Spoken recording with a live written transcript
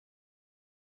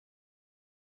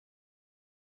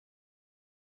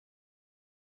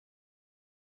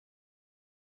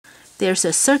There's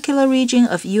a circular region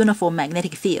of uniform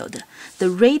magnetic field. The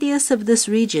radius of this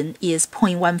region is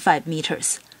 0.15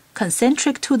 meters.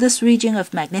 Concentric to this region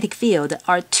of magnetic field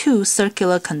are two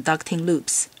circular conducting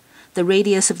loops. The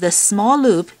radius of the small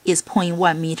loop is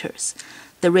 0.1 meters.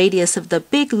 The radius of the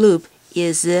big loop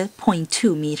is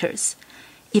 0.2 meters.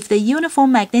 If the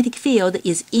uniform magnetic field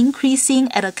is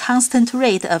increasing at a constant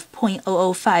rate of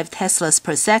 0.005 teslas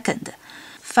per second,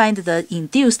 find the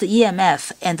induced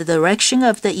EMF and the direction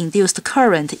of the induced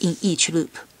current in each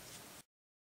loop.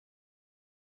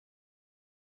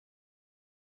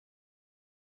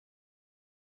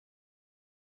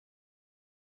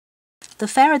 The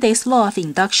Faraday's law of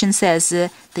induction says the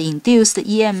induced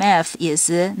EMF is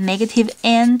negative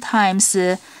n times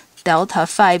delta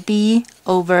phi b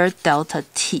over delta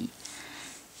t.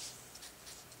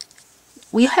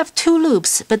 We have two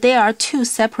loops, but they are two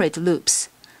separate loops.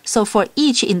 So for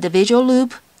each individual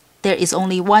loop, there is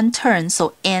only one turn,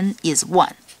 so n is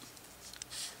 1.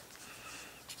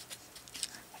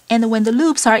 And when the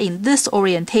loops are in this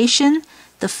orientation,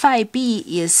 the phi b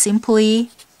is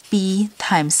simply b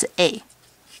times a.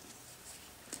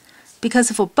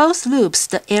 Because for both loops,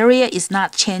 the area is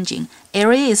not changing.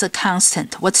 Area is a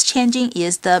constant. What's changing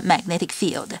is the magnetic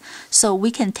field. So we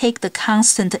can take the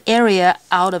constant area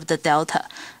out of the delta.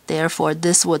 Therefore,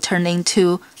 this will turn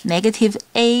into negative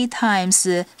a times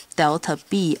delta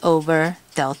b over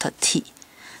delta t.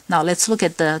 Now let's look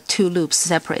at the two loops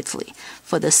separately.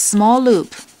 For the small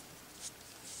loop,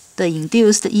 the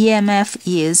induced EMF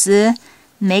is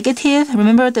negative.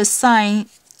 Remember the sign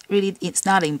really it's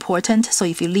not important, so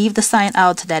if you leave the sign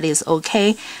out, that is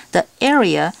okay. The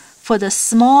area for the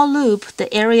small loop,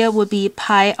 the area would be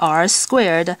pi r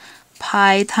squared,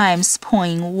 pi times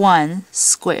 0.1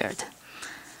 squared.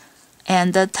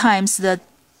 And times the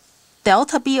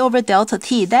delta b over delta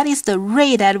t, that is the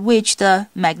rate at which the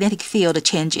magnetic field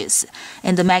changes.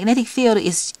 And the magnetic field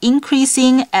is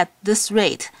increasing at this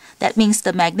rate. That means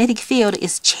the magnetic field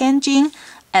is changing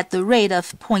at the rate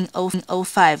of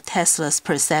 0.005 teslas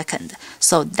per second.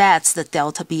 So that's the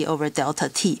delta B over delta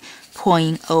T,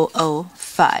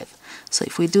 0.005. So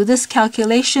if we do this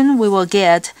calculation, we will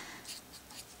get,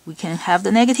 we can have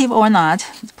the negative or not,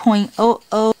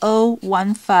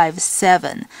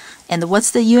 0.000157. And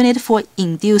what's the unit for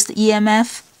induced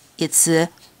EMF? It's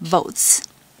volts.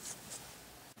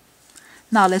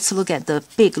 Now let's look at the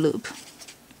big loop.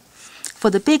 For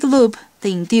the big loop,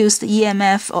 the induced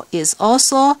EMF is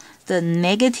also the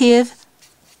negative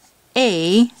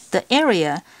A, the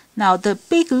area. Now the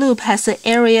big loop has an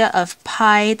area of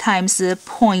pi times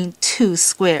 0.2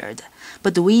 squared.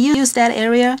 But do we use that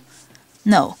area?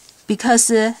 No, because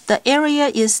the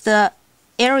area is the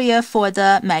area for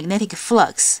the magnetic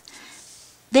flux.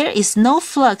 There is no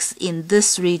flux in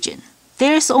this region.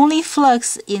 There is only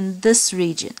flux in this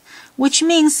region, which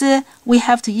means we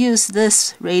have to use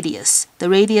this radius, the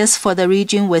radius for the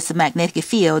region with the magnetic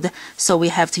field, so we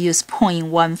have to use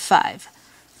 0.15.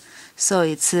 So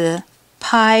it's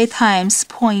pi times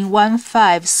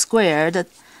 0.15 squared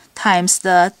times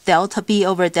the delta B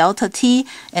over delta T,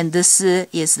 and this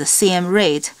is the same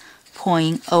rate,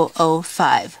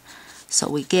 0.005. So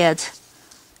we get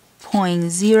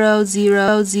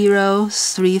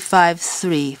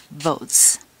 0.000353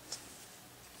 volts.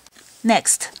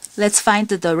 Next, let's find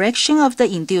the direction of the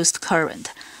induced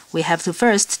current. We have to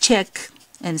first check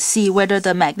and see whether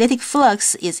the magnetic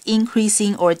flux is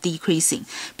increasing or decreasing.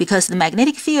 Because the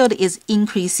magnetic field is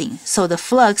increasing, so the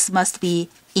flux must be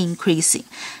increasing.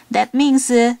 That means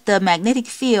the magnetic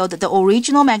field, the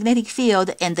original magnetic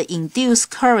field and the induced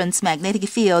current's magnetic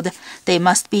field, they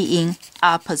must be in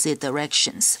opposite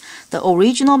directions. The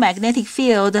original magnetic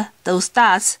field, those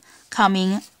dots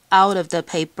coming out of the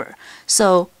paper.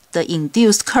 So the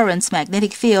induced current's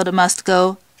magnetic field must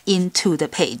go into the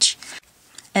page.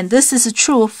 And this is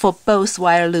true for both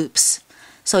wire loops.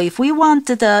 So if we want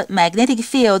the magnetic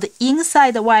field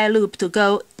inside the wire loop to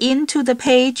go into the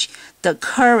page, the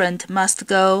current must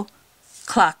go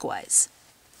clockwise.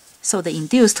 So the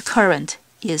induced current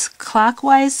is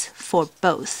clockwise for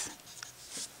both.